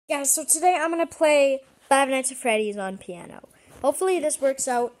Yeah, so today I'm going to play Five Nights at Freddy's on piano. Hopefully this works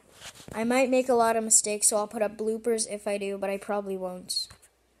out. I might make a lot of mistakes, so I'll put up bloopers if I do, but I probably won't.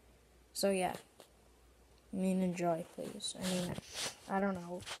 So yeah. Enjoy, please. I don't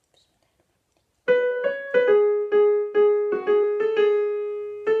know.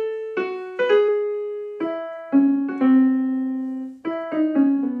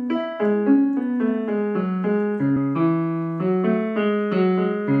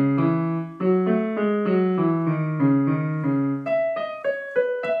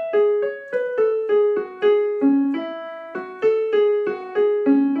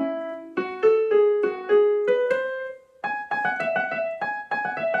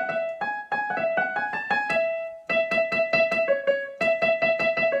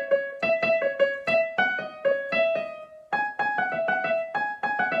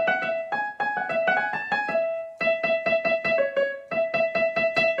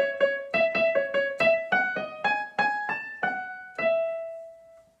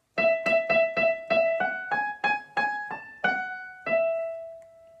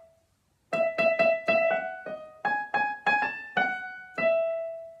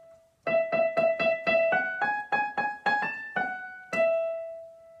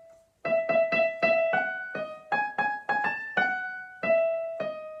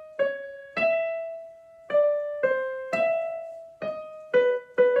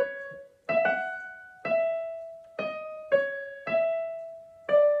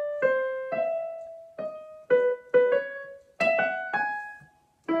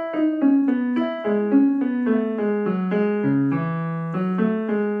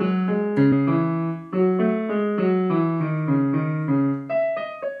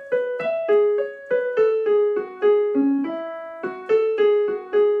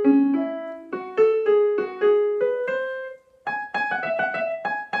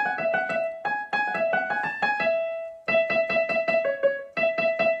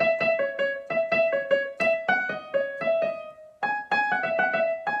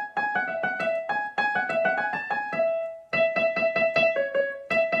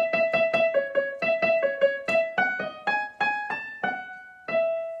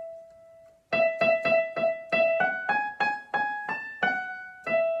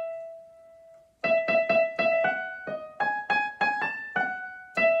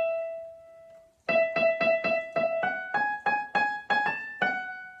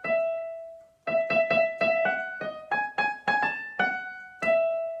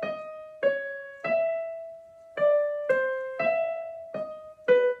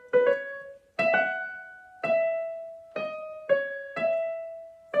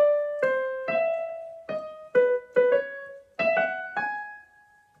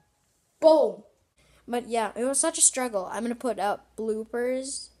 Boom! But yeah, it was such a struggle. I'm going to put up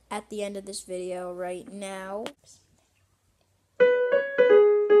bloopers at the end of this video right now.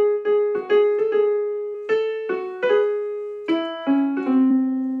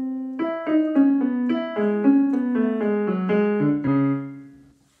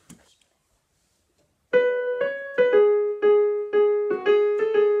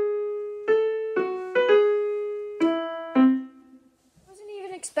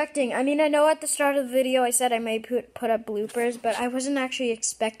 I know at the start of the video I said I might put up bloopers, but I wasn't actually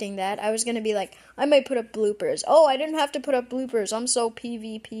expecting that. I was going to be like, I might put up bloopers. Oh, I didn't have to put up bloopers. I'm so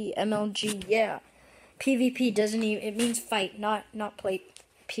PvP, MLG, yeah. PvP doesn't even, it means fight, not play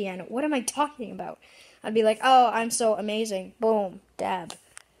piano. What am I talking about? I'd be like, oh, I'm so amazing. Boom, dab.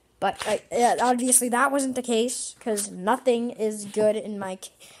 But yeah, obviously that wasn't the case, because nothing is good in my...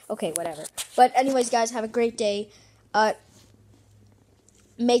 Okay, whatever. But anyways, guys, have a great day.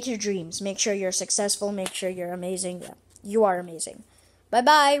 Make your dreams. Make sure you're successful. Make sure you're amazing. Yeah, you are amazing.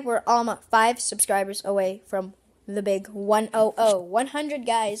 Bye-bye. We're almost 5 subscribers away from the big 100,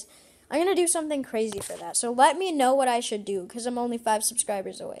 guys. I'm going to do something crazy for that. So let me know what I should do, because I'm only 5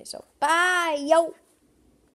 subscribers away. So bye, yo.